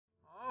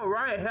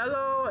Alright,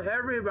 hello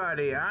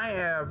everybody. I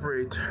have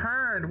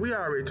returned. We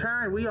are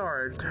returned.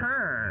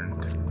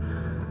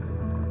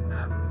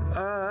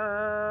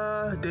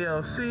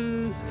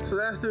 DLC. So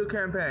let's do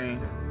campaign.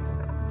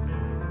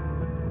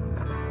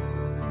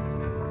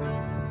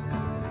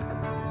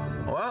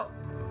 Well,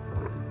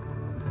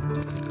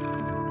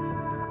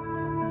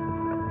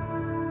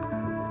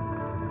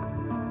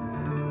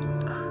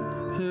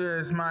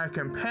 here's my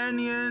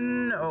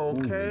companion. Okay. All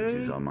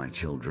these are my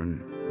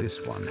children.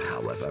 This one,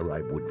 however,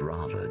 I would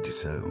rather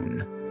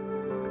disown.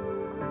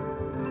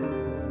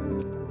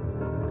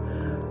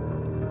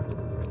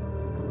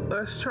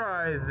 Let's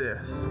try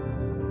this.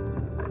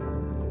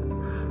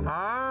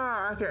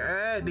 Ah, I can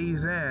add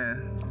these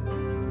in.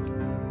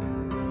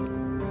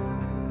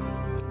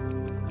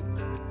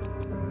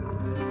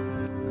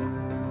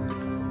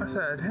 Let's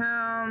add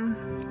him.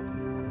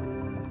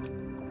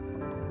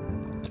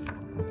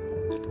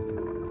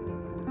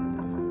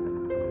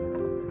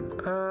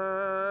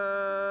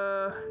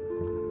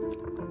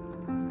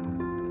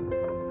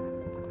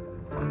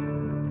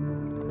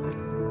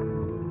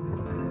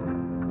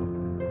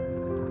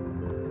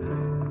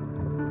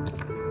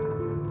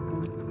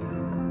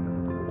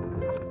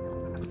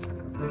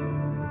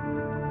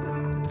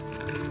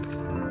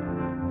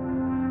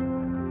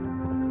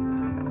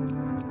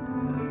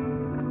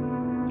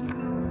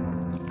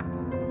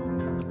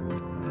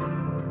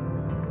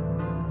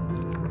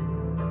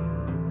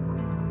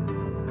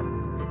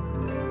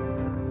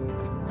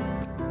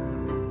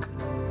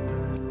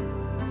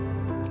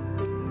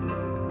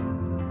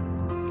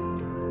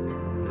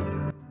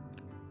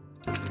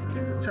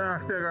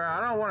 Trying to figure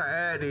out. I don't want to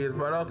add these,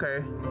 but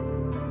okay.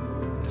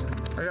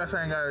 I guess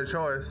I ain't got a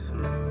choice.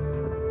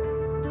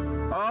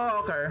 Oh,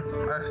 okay.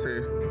 I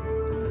see.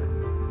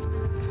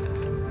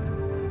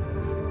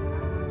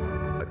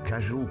 A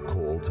casual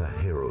call to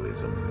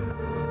heroism.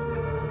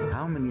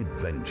 How many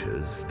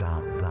adventures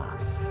start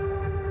thus?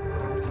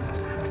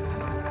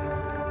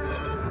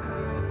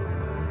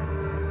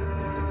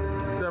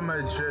 The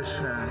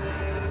magician.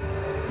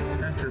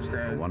 Interesting.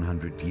 For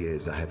 100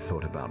 years, I have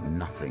thought about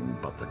nothing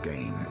but the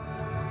game.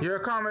 Your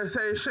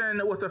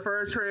conversation with the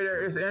fur trader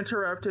is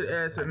interrupted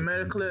as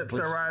Metaclips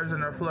arrives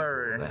in a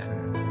flurry.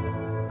 Then,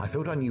 I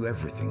thought I knew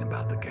everything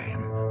about the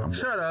game. And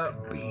shut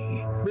up.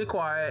 Be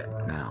quiet.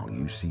 Now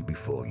you see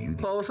before you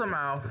the close the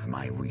mouth of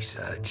my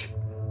research.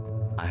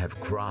 I have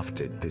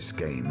crafted this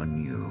game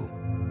anew.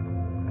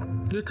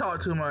 You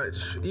talk too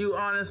much. You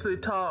honestly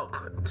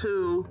talk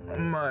too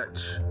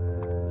much.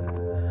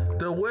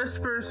 The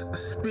whispers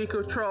speak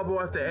of trouble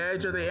at the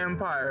edge of the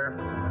Empire.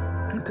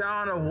 The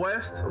town of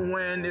West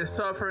Wind is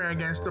suffering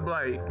against the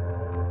blight.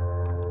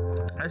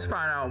 Let's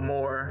find out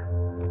more.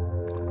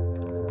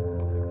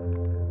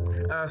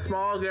 A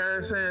small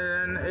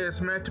garrison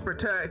is meant to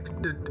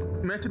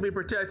be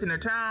protecting the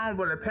town,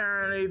 but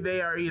apparently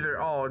they are either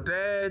all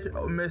dead,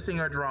 or missing,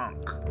 or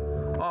drunk.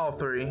 All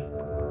three.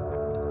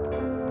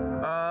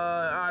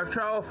 I've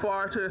traveled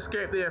far to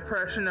escape the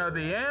oppression of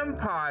the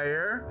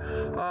Empire.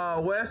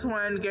 West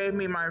Wind gave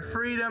me my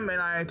freedom, and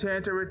I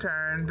intend to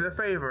return the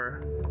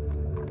favor.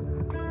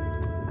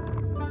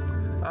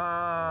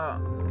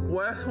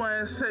 West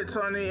Wind sits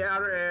on the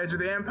outer edge of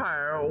the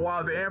Empire,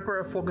 while the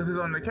Emperor focuses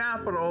on the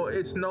capital.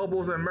 Its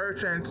nobles and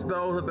merchants,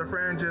 those at the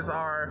fringes,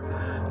 are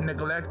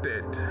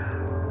neglected.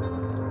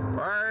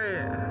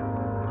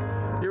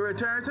 Alright. You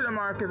return to the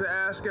market to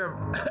ask if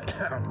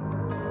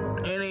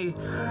any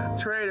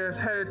traders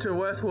headed to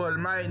Westwood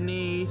might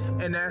need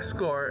an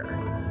escort.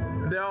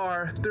 There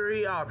are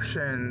 3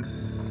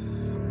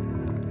 options.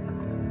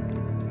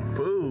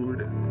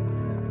 Food.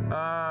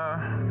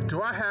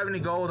 Do I have any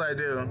gold? I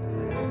do.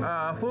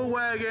 Food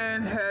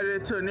wagon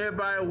headed to a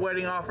nearby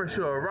wedding offers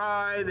you a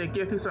ride. They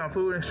give you some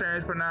food in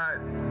exchange for not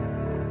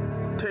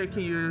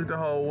taking you the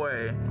whole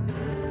way.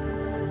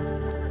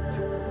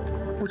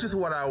 Which is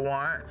what I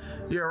want.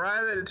 You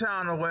arrive at the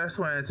town of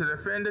Westwind. To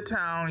defend the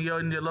town,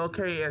 you'll need to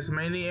locate as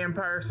many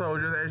Empire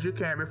soldiers as you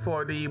can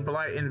before the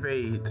blight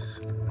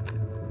invades.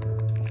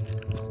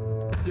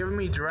 Giving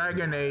me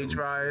Dragon Age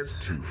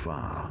vibes. Too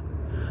far.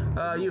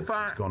 You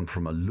find it's gone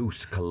from a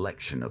loose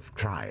collection of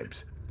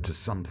tribes to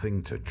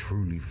something to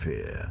truly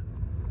fear.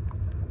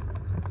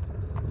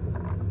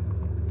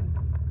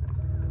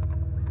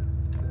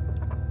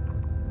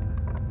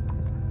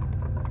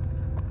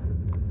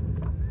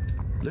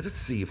 Let us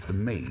see if the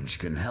mage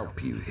can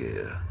help you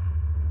here.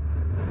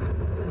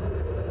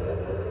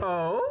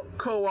 Oh,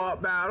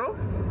 co-op battle.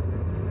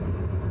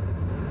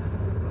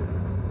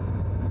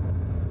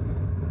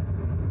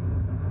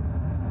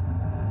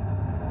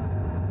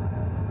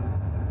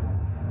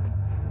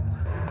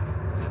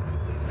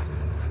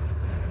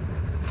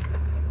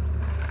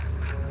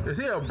 Is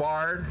he a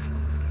bard?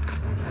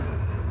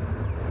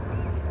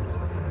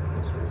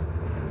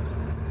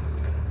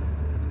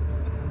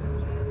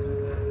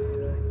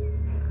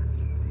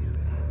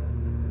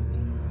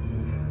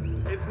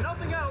 If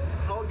nothing else,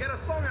 I'll get a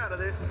song out of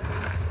this.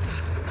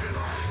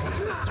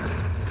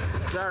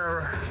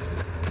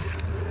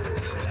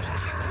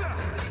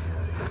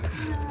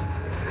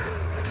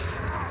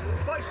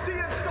 By sea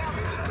and sun,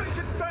 fate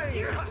and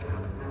fame.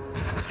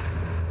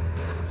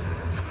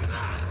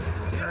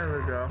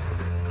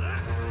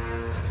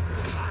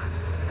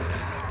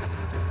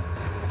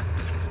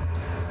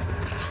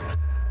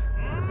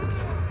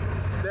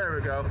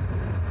 go.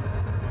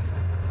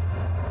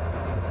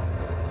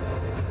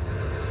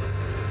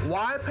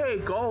 Why pay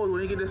gold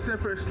when you get to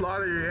simply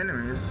slaughter your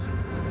enemies?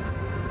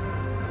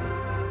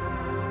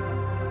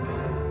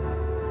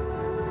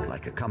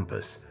 Like a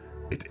compass,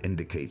 it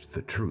indicates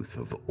the truth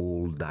of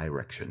all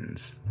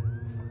directions.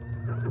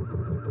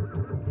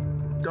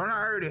 Don't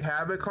I already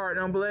have a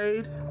cardinal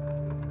blade?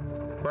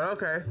 But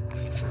okay.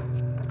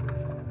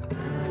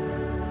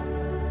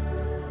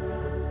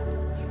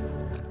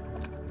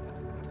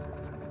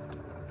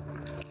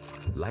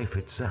 Life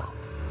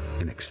itself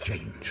in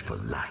exchange for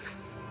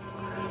life.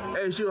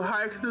 As you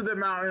hike through the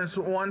mountains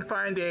one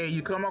fine day,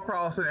 you come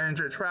across an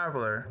injured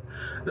traveler.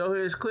 Though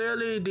he is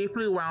clearly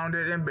deeply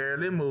wounded and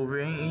barely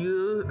moving,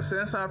 you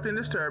sense something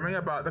disturbing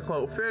about the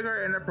cloaked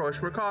figure and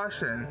approach with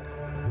caution.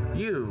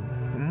 You,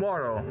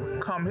 mortal,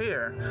 come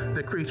here,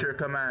 the creature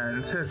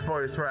commands, his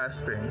voice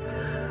rasping.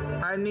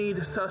 I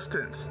need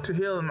sustenance to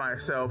heal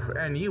myself,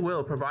 and you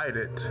will provide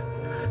it.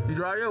 You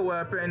draw your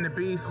weapon, and the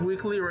beast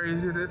weakly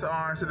raises its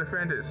arms to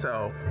defend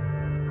itself.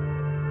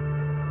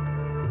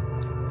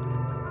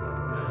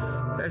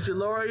 As you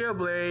lower your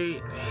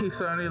blade, he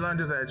suddenly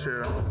lunges at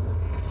you.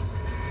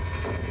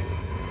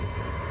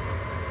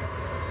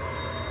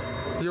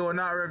 You will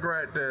not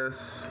regret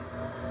this.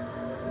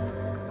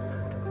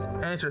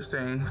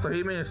 Interesting. So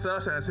he means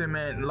substance, he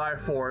meant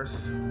life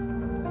force.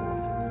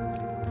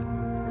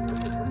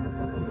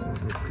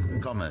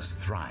 Commerce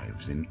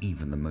thrives in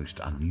even the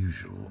most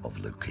unusual of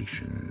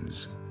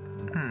locations.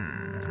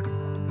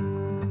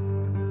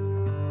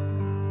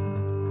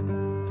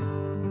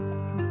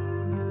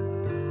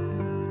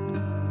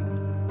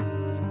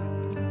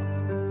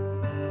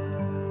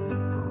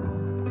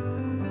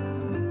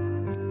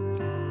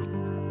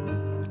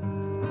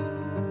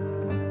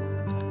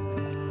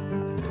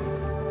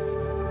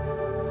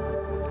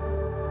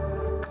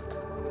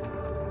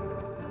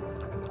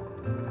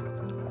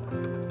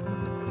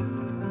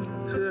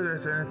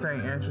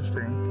 Anything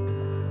interesting?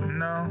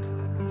 No.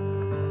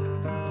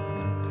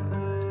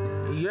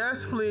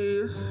 Yes,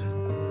 please.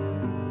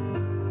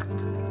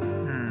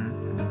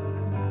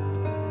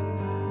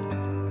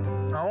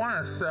 I want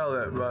to sell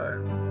it, but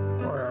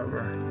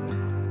whatever.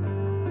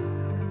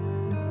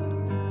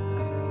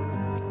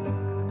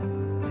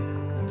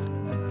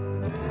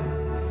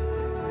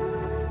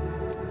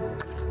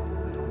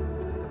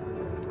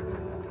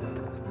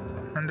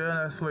 And then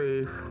let's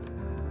leave.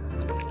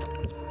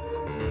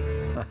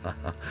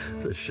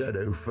 The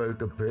shadow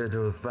folk appear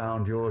to have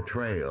found your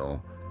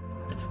trail.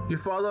 You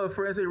follow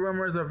frenzied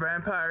rumors of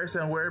vampires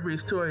and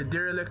werewolves to a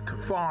derelict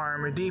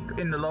farm deep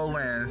in the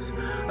lowlands.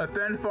 A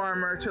thin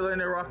farmer tilling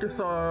the rocky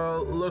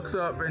soil looks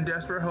up in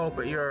desperate hope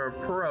at your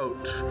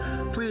approach.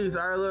 Please,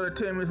 our little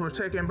Timmys were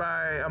taken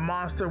by a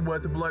monster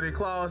with bloody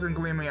claws and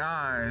gleaming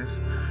eyes.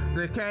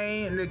 They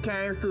came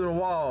through the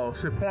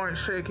walls. He points,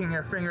 shaking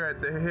a finger at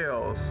the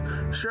hills.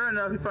 Sure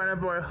enough, you find a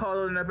boy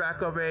huddled in the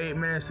back of a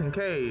menacing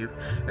cave.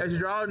 As you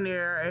draw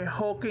near, a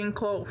hulking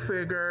cloaked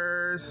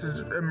figures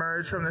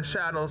emerge from the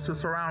shadows to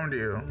surround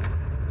you.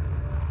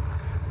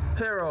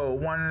 Hero,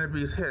 one of the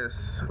beasts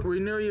hiss. We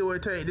knew you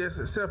would take this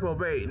simple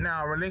bait.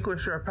 Now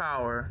relinquish your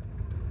power.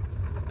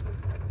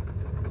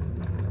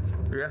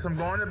 I guess I'm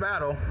going to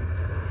battle.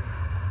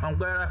 I'm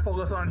glad I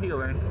focused on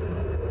healing.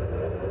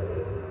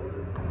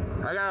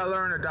 I gotta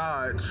learn to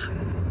dodge.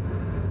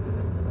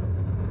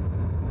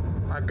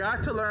 I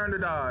got to learn to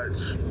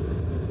dodge.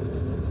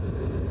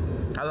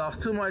 I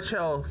lost too much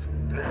health.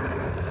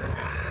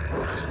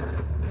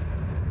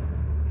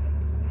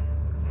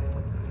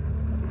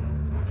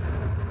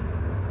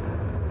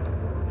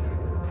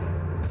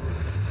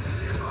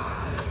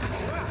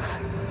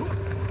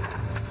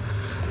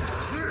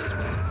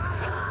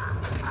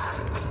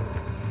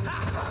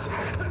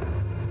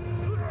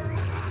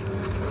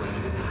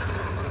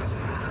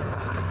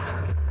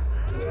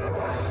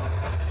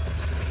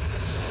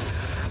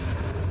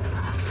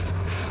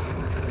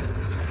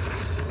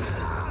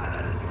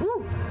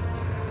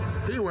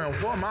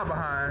 For my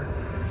behind.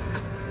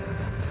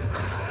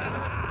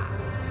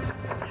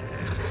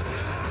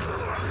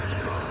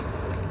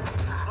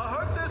 I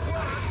hope this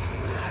works.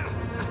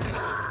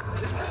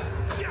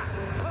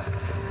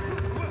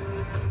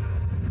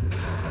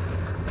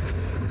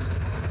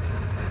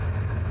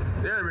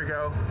 There we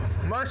go.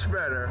 Much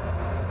better.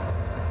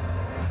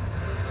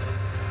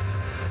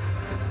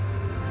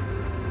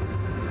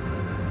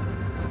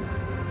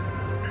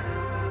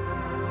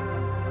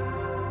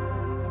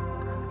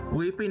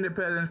 Weeping, the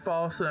peasant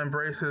falls to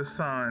embrace his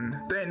son.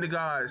 Thank the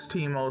gods,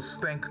 Timos,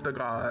 thank the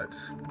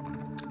gods.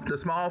 The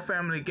small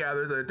family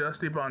gathers a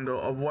dusty bundle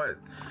of what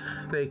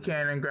they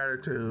can in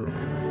gratitude.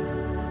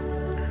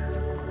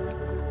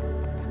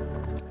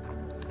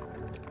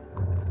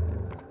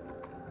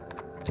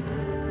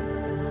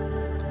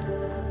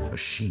 A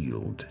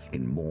shield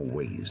in more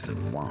ways than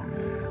one.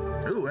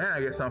 Ooh, and I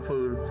get some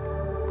food.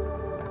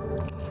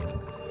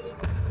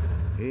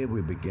 Here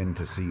we begin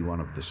to see one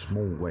of the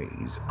small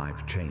ways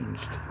I've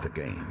changed the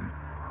game.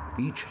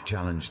 Each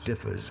challenge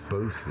differs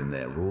both in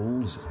their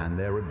rules and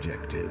their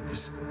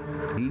objectives.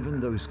 Even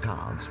those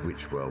cards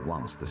which were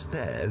once the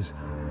stairs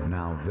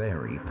now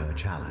vary per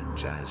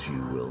challenge, as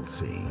you will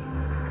see.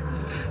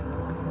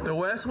 The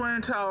West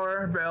Wind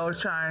Tower bell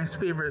chimes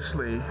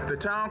feverishly. The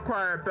town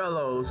crier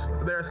bellows.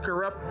 There's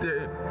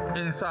corrupted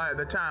inside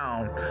the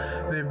town.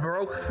 They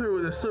broke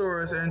through the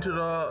sewers into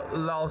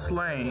loose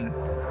lane.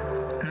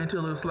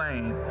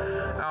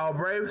 Our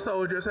brave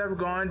soldiers have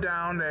gone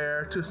down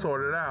there to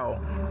sort it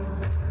out.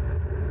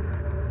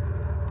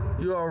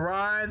 You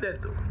arrived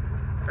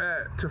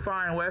to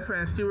find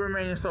Westman's two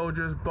remaining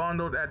soldiers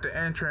bundled at the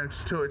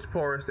entrance to its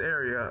poorest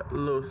area,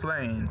 Loose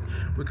Lane.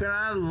 We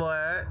cannot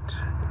let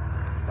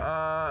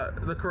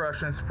the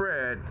corruption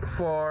spread.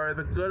 For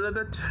the good of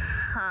the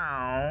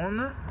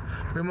town,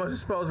 we must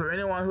dispose of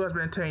anyone who has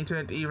been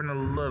tainted even a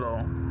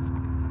little.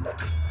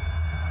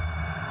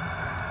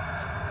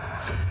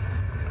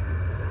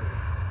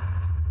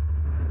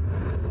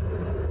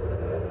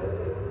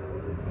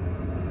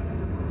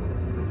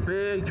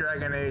 Big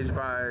Dragon Age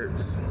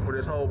vibes with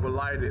this whole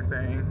blighted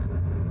thing.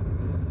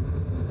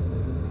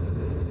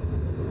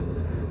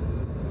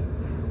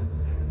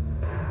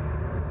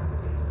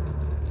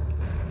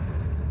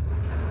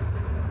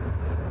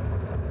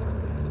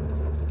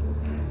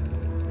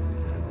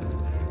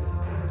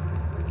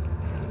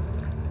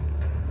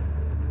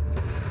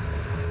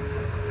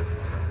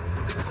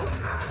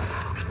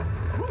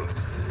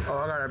 Oh,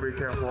 I gotta be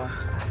careful.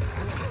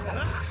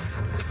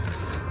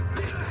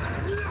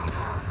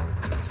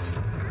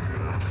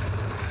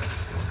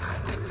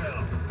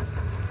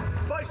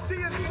 By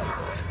sea and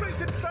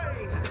fated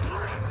fame!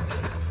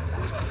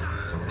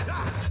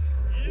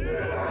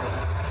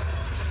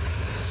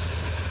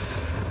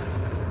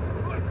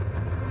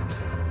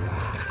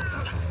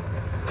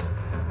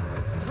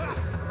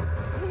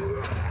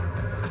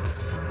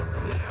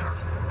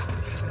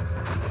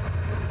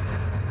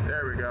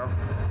 There we go.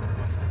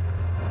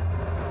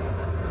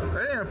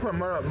 They didn't put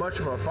much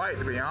of a fight,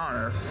 to be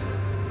honest.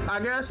 I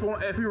guess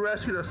if you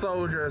rescue the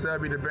soldiers,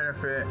 that'd be the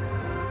benefit.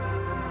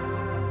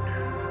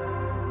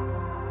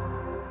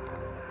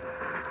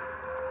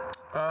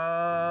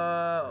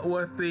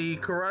 With the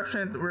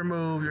corruption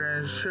removed, you're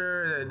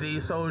ensured that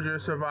these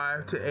soldiers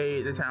survive to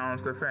aid the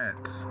town's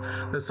defense.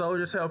 The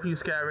soldiers help you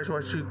scavenge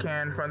what you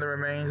can from the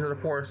remains of the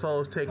poor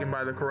souls taken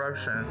by the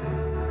corruption.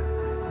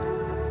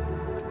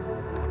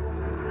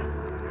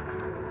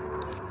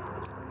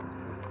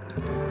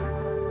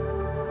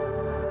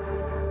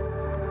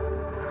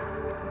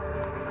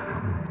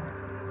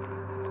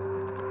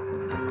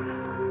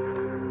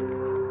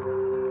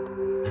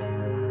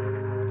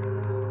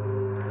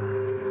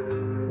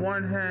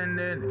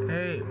 One-handed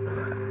ape.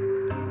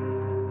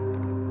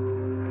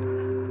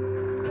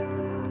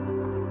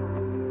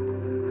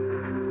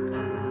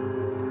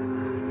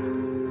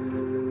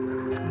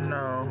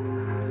 No.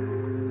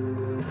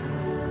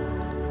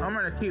 I'm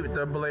gonna keep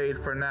the blade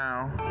for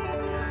now.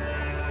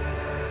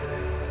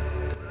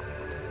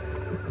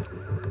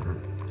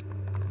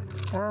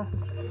 Well,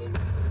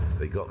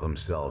 They got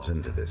themselves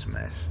into this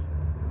mess.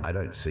 I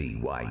don't see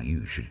why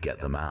you should get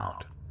them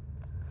out.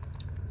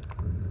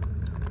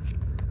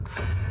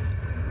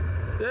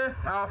 yeah,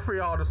 I'll free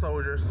all the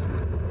soldiers.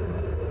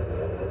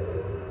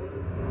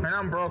 And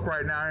I'm broke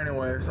right now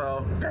anyway,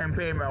 so can't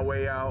pay my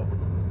way out.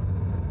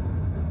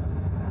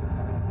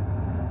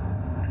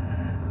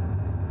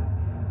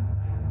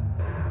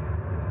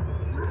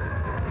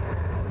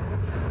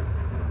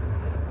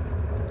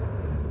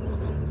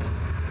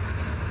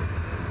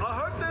 I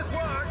hope this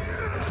works!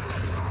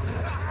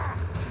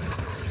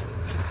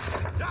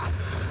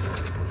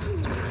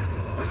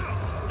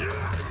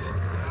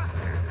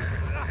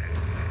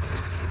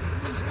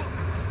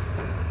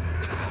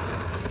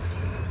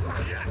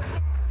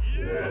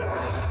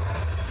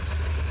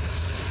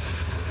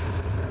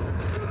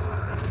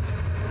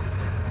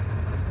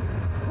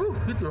 Woo,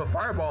 he threw a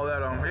fireball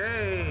at him.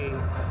 Yay!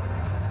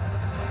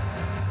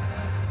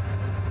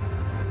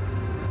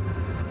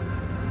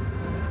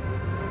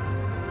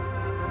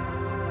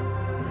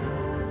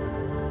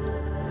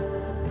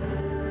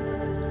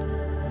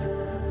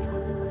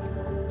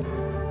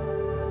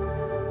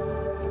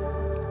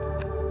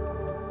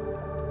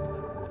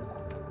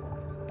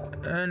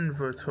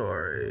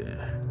 Inventory.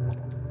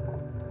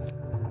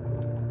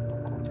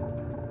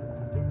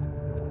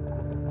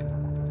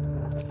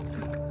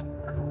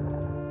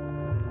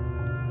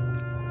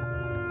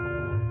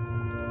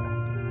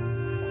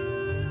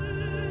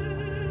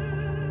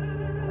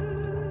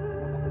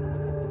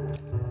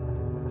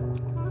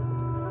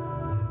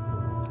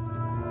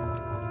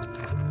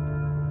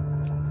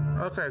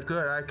 Okay,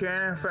 good. I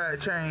can in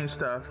fact change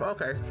stuff.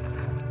 Okay.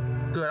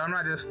 Good, I'm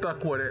not just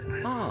stuck with it.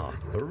 Ah,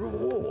 a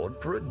reward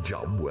for a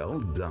job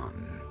well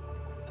done.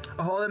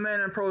 A holy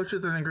man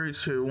approaches and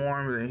greets you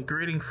warmly.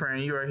 Greeting,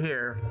 friend, you are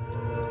here.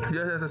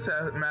 Just as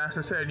the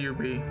master said you'd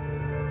be.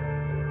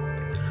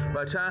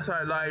 By chance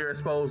I lie your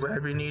disposal.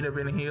 Have you need of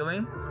any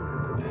healing?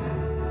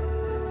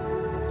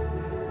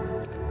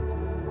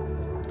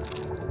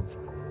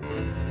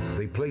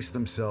 They place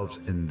themselves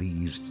in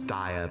these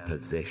dire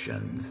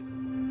positions.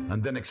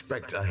 and then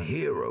expect a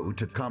hero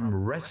to come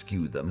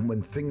rescue them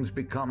when things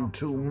become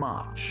too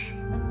much.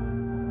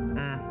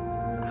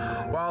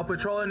 While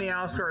patrolling the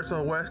outskirts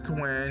of West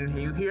Wind,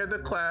 you hear the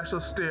clash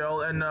of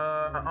steel and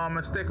the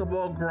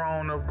unmistakable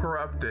groan of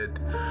corrupted.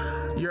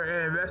 Your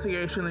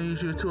investigation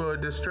leads you to a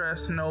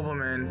distressed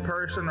nobleman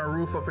perched on the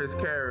roof of his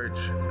carriage.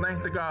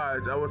 Thank the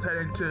gods, I was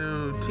heading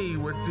to tea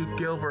with Duke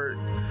Gilbert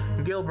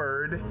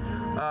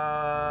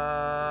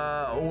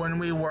when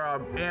we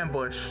were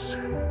ambushed.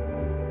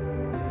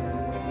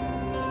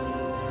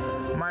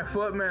 My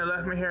footmen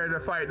left me here to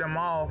fight them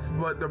off,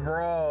 but the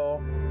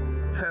brawl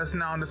has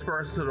now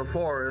dispersed to the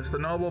forest. The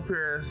noble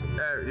appears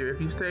at you. If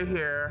you stay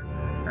here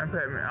and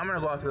pet me, I'm gonna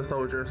go after the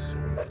soldiers.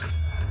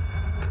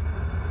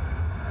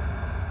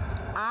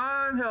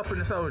 I'm helping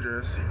the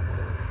soldiers.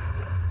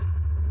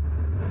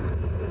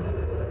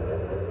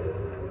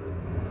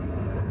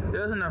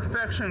 There's an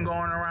affection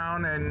going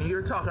around, and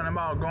you're talking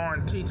about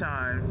going tea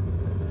time.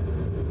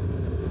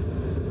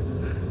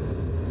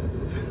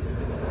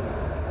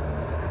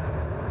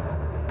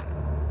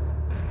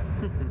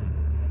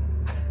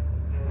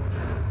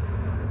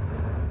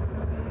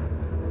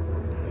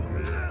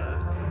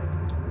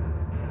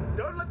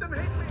 Don't let them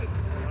hit me!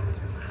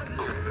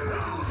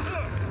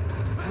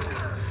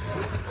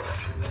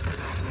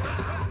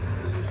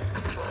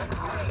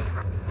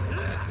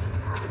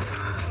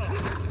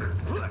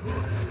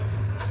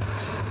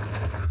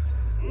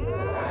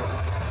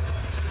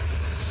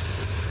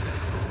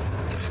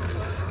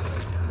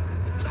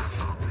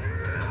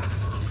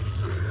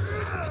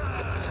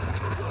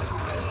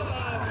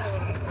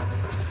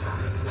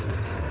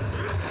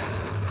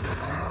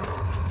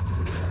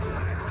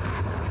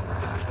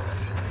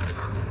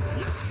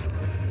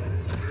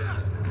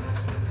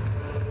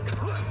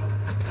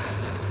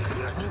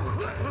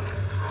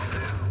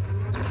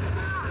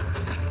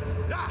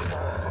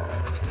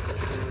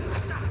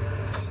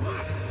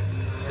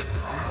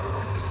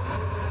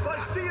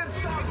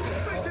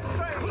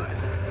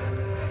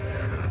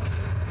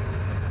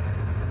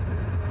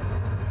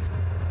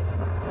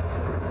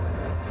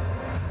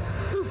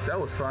 That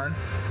was fun.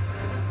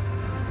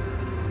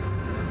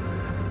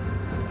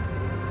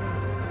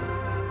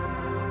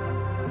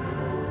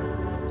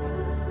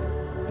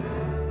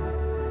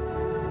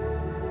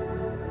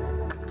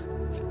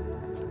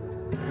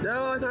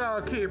 No, I think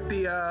I'll keep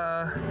the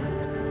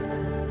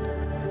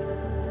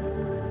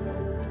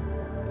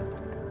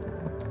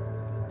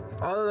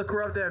all of the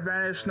corrupted have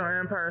vanished, no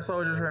Empire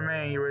soldiers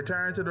remain. You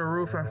return to the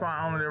roof and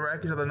find only the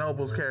wreckage of the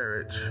noble's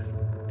carriage.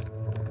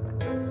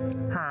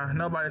 Huh,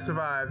 nobody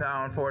survived.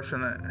 How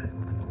unfortunate.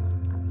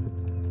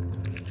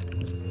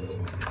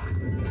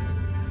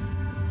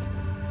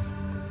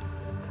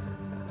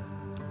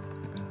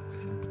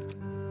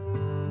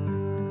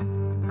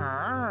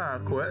 Ah,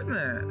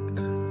 equipment.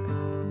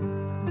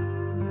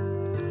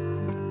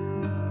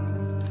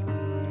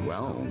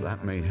 Well,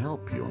 that may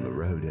help you on the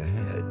road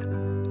ahead.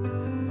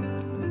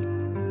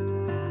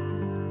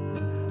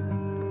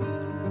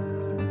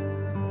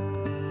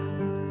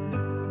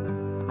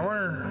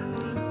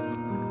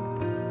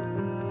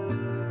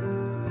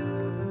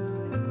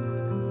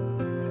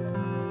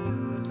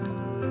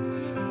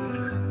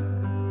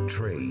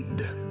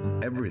 Trade.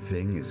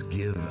 Everything is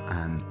give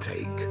and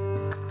take.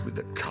 With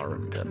the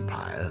current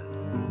empire,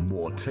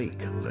 more take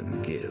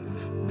than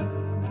give.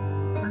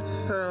 Let's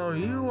sell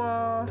you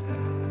off.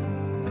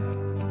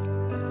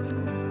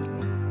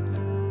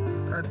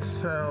 Let's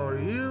sell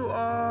you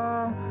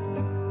off.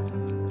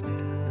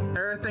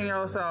 Everything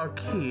else I'll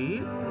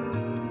keep.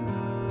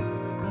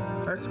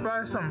 Let's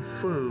buy some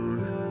food.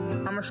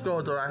 How much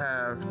gold do I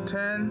have?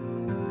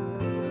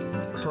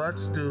 10? So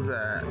let's do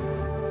that.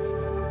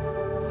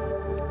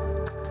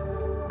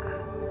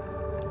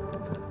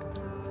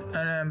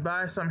 And then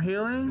buy some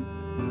healing.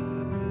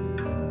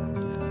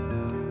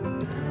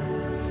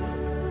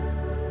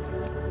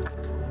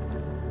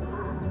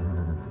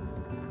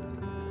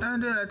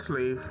 And then let's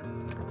leave.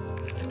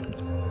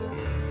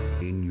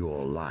 In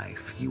your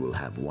life, you will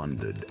have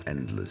wandered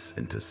endless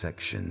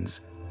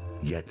intersections,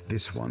 yet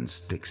this one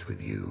sticks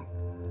with you.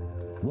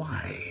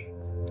 Why?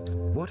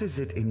 What is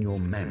it in your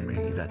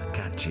memory that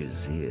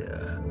catches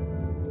here?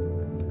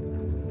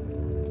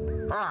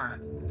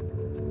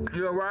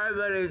 You arrive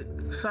at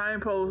a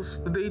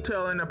signpost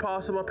detailing the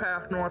possible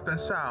path north and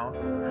south.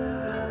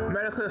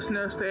 Medical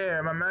sniffs the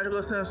air. My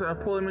magical sniffs are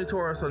pulling me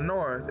towards the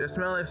north. It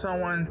smells like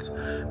someone's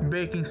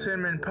baking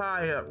cinnamon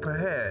pie up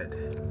ahead.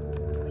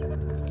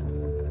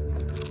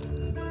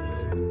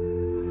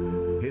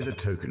 Here's a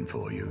token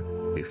for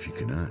you, if you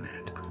can earn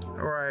it.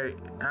 Right,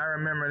 I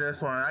remember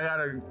this one. I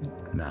gotta...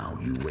 Now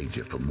you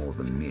wager for more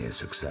than mere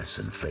success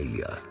and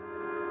failure.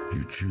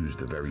 You choose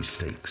the very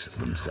stakes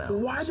themselves.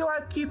 Why do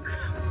I keep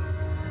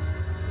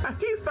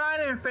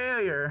finding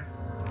failure?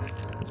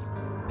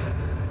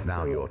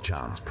 Now your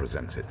chance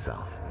presents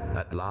itself.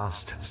 At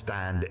last,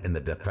 stand in the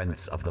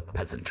defense of the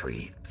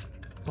peasantry.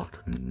 What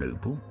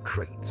noble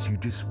traits you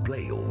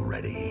display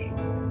already.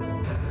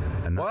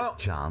 Another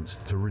chance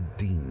to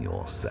redeem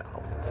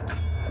yourself.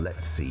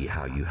 Let's see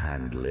how you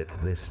handle it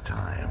this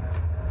time.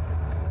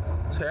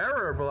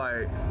 Terror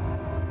Blight.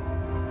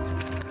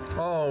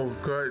 Oh,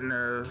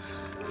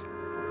 goodness.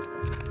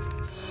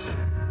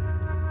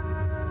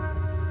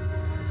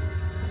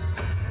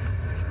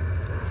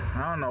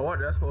 I don't know what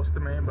that's supposed to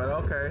mean, but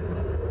okay.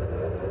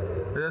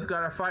 I just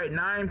gotta fight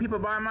 9 people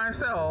by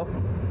myself.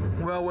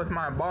 Well, with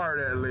my bard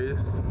at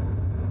least.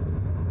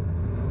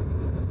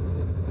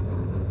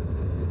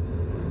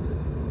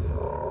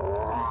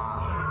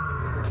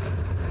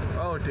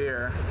 Oh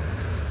dear.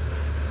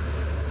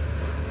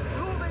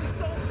 Who are these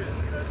soldiers?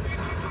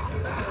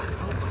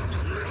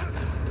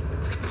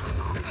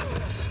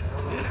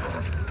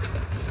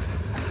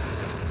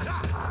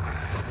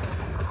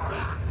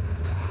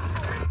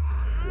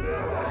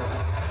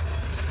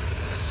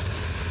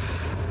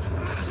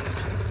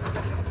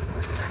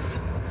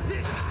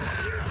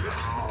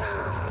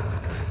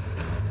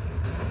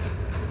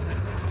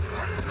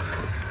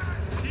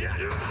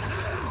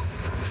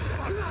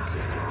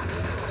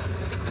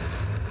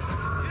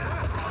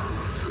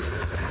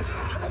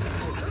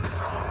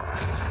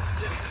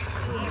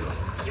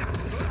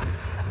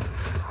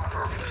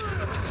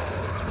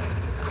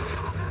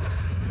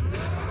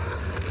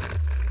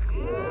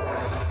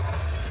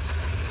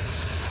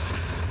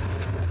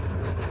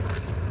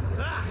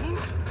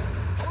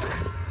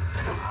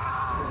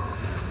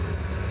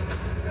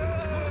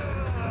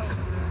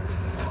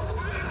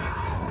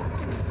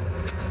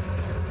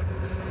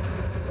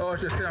 Oh,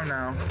 it's just him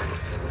now.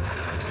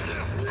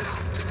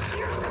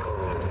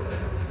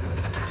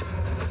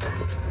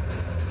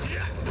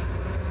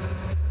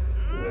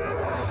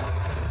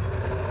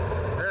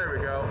 There we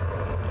go.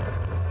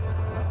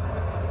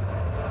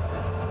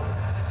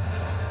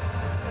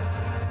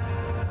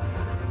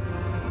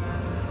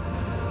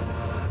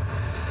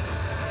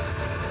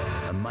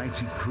 A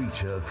mighty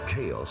creature of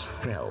chaos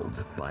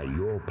felled by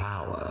your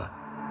power.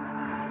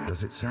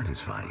 Does it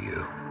satisfy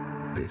you,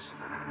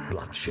 this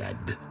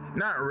bloodshed?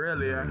 Not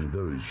really. Knowing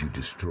those you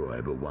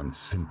destroy but once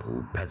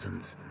simple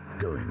peasants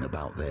going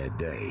about their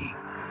day.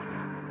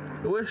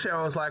 I wish there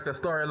was like a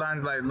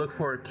storyline like look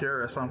for a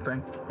cure or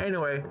something.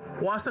 Anyway,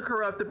 once the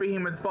corrupted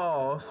behemoth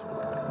falls,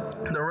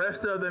 the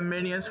rest of the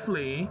minions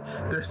flee,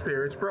 their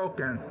spirits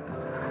broken.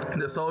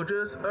 The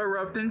soldiers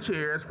erupt in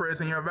cheers,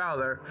 praising your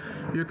valor.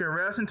 You can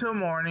rest until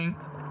morning,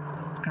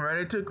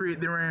 ready to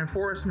greet the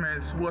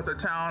reinforcements with the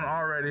town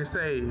already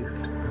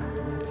saved.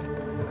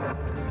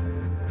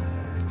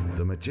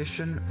 The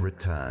magician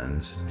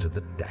returns to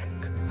the deck,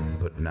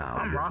 but now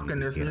I'm rocking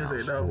this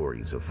music though.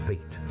 Stories of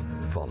fate,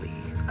 folly,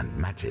 and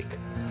magic.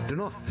 Do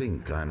not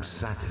think I'm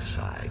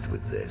satisfied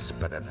with this,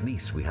 but at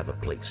least we have a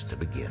place to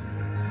begin.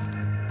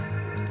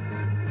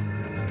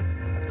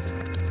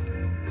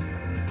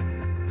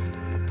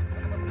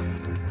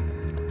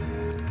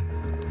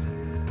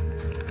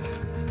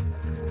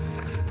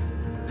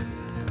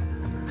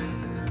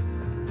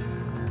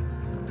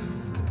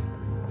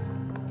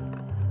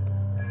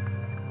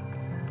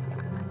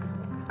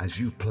 As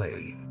you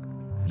play,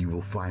 you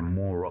will find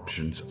more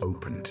options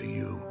open to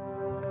you.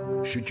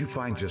 Should you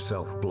find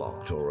yourself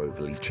blocked or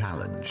overly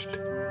challenged,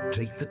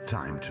 take the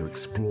time to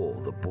explore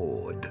the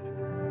board.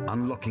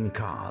 Unlocking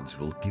cards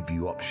will give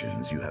you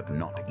options you have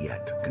not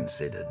yet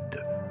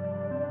considered.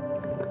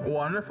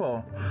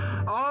 Wonderful.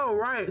 All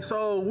right,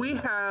 so we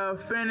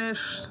have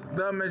finished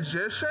The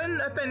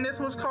Magician, I think this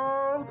was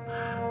called.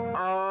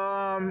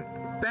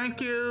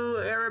 Thank you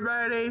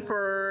everybody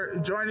for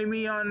joining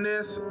me on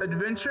this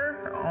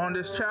adventure, on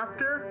this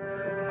chapter.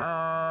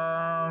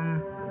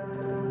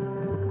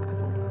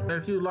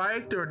 If you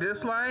liked or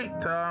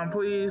disliked,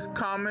 please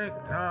comment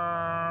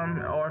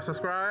or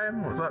subscribe.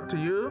 It's up to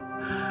you.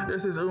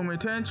 This is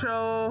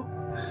Umitencho.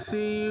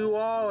 See you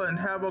all and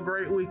have a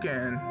great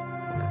weekend.